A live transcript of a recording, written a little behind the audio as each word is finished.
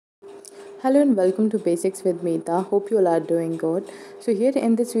Hello and welcome to Basics with Meeta. Hope you all are doing good. So here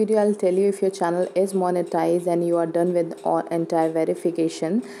in this video I'll tell you if your channel is monetized and you are done with all entire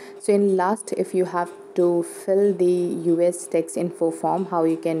verification. So in last, if you have to fill the US tax info form, how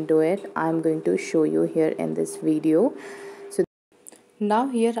you can do it, I'm going to show you here in this video. So now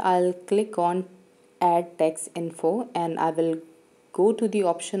here I'll click on add tax info and I will go to the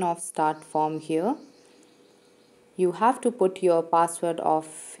option of start form here. You have to put your password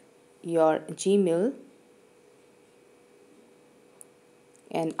of your Gmail,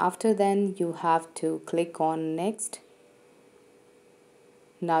 and after then you have to click on next.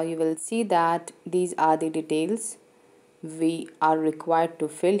 Now you will see that these are the details we are required to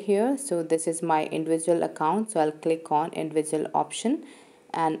fill here. So this is my individual account, so I'll click on individual option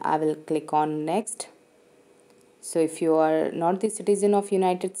and I will click on next. So if you are not the citizen of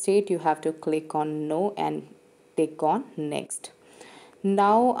United States, you have to click on no and tick on next.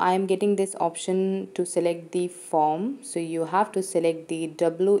 Now I am getting this option to select the form, so you have to select the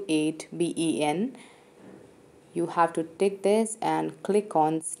W8BEN. You have to tick this and click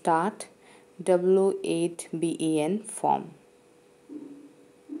on start W8BEN form.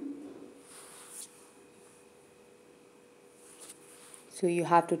 So you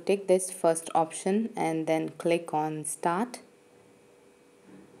have to tick this first option and then click on start.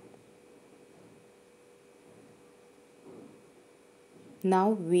 Now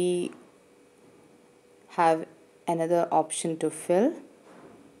we have another option to fill.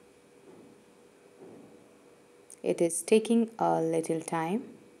 It is taking a little time.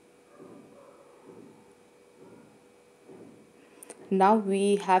 Now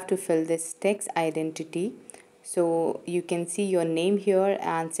we have to fill this tax identity. So you can see your name here,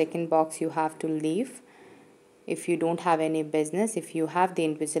 and second box you have to leave. If you don't have any business, if you have the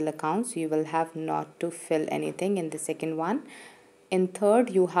individual accounts, you will have not to fill anything in the second one. In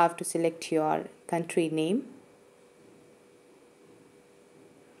third, you have to select your country name.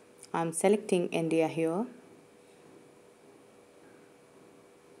 I'm selecting India here.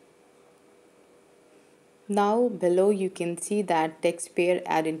 Now below you can see that taxpayer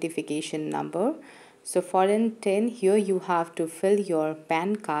identification number. So for in 10, here you have to fill your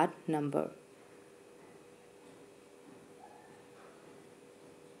PAN card number.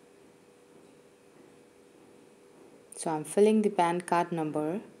 So I'm filling the PAN card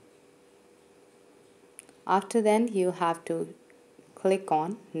number. After then you have to click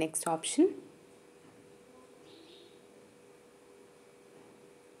on next option.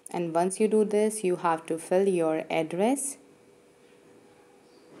 And once you do this, you have to fill your address.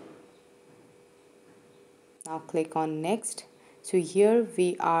 Now click on next. So here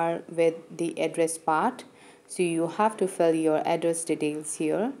we are with the address part. So you have to fill your address details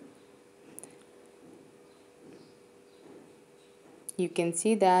here. You can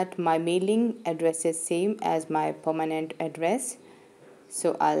see that my mailing address is same as my permanent address.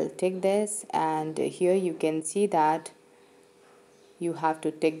 So I'll tick this, and here you can see that you have to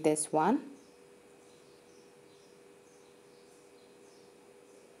tick this one.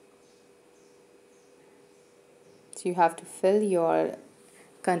 So you have to fill your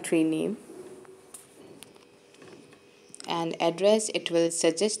country name and address. It will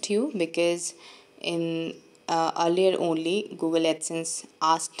suggest you because in earlier only Google AdSense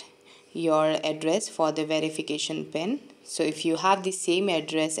asked your address for the verification pin. So if you have the same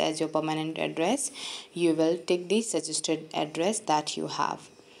address as your permanent address, you will tick the suggested address that you have.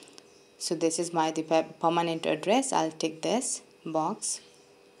 So this is my permanent address. I'll tick this box.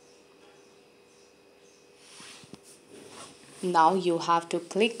 Now you have to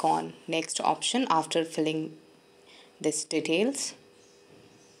click on next option after filling this details.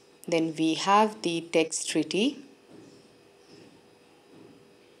 Then we have the tax treaty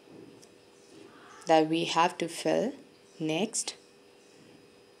that we have to fill next.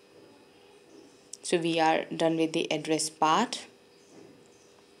 So we are done with the address part.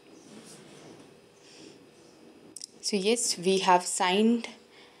 So yes, we have signed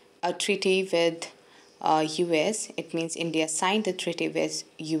a treaty with US. It means India signed the treaty with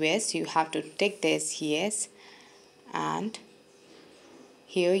US. You have to tick this yes, and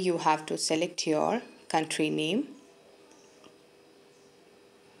here you have to select your country name.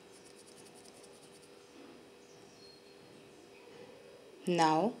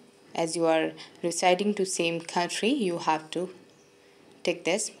 Now as you are residing to same country, you have to tick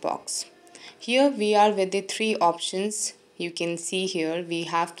this box. Here we are with the three options. You can see here we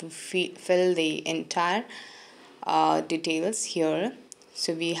have to fill the entire details here.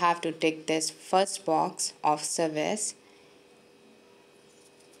 So we have to tick this first box of service.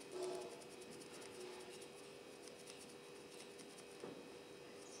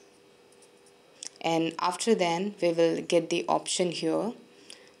 and after then we will get the option here.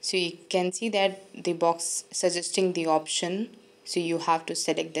 So you can see that the box suggesting the option, so you have to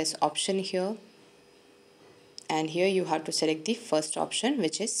select this option here, and here you have to select the first option,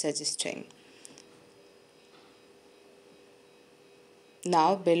 which is suggesting.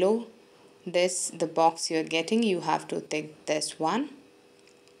 Now below this, the box you're getting, you have to tick this one.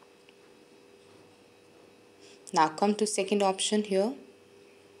 Now come to second option here.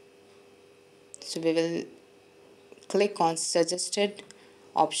 So we will click on suggested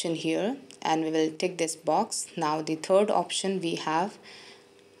option here and we will tick this box. Now the third option we have,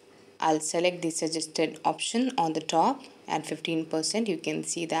 I'll select the suggested option on the top and 15%. You can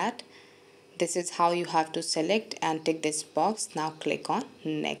see that. This is how you have to select and tick this box. Now click on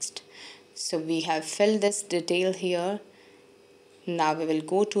next. So we have filled this detail here. Now we will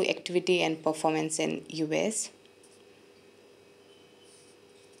go to activity and performance in US.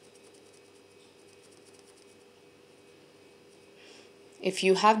 If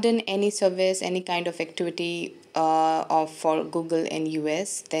you have done any service, any kind of activity for Google in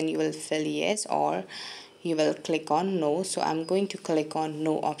US, then you will fill yes or you will click on no. So I'm going to click on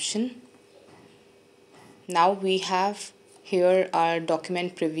no option. Now we have here our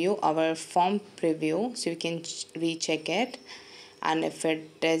document preview, our form preview, so you can recheck it, and if it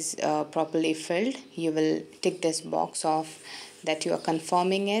is properly filled, you will tick this box off that you are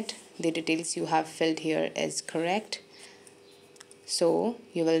confirming it, the details you have filled here is correct. So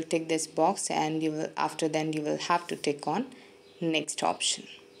you will tick this box and you will, after then you will have to tick on next option.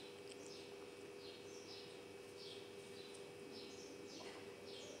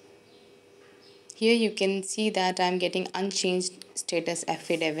 Here you can see that I'm getting unchanged status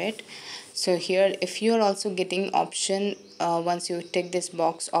affidavit. So here if you are also getting option once you tick this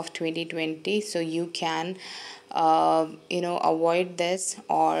box of 2020, so you can avoid this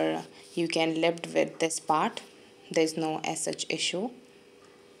or you can live with this part. There's no as such issue.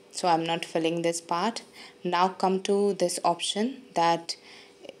 So I'm not filling this part. Now come to this option that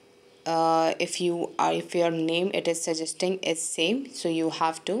if your name it is suggesting is same, so you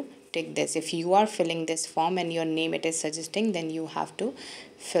have to tick this. If you are filling this form and your name it is suggesting, then you have to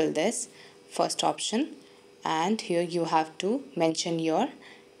fill this first option, and here you have to mention your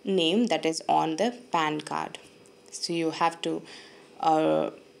name that is on the PAN card. So you have to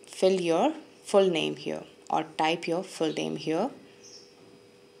fill your full name here or type your full name here.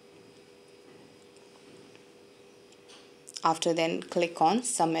 After then click on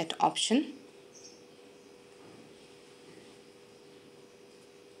submit option.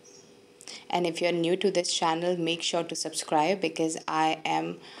 And if you're new to this channel, make sure to subscribe because I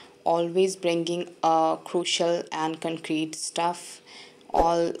am always bringing crucial and concrete stuff,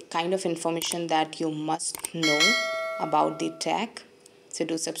 all kind of information that you must know about the tech. So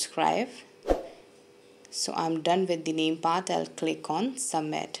do subscribe. So I'm done with the name part. I'll click on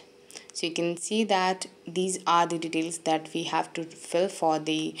submit. So you can see that these are the details that we have to fill for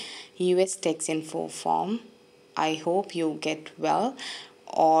the US tax info form. I hope you get well,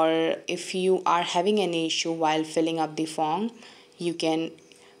 or if you are having any issue while filling up the form, you can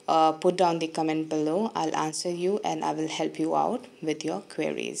put down the comment below. I'll answer you and I will help you out with your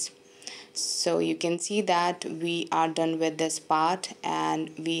queries. So you can see that we are done with this part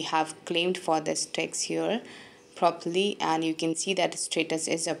and we have claimed for this tax here properly, and you can see that status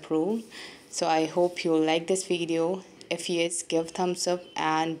is approved. So I hope you like this video. If yes, give thumbs up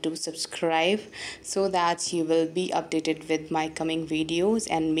and do subscribe so that you will be updated with my coming videos,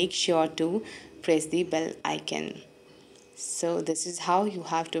 and make sure to press the bell icon. So this is how you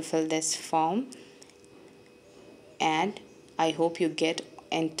have to fill this form, and I hope you get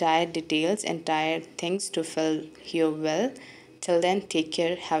entire details, entire things to fill here well. Till then, take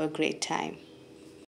care, have a great time.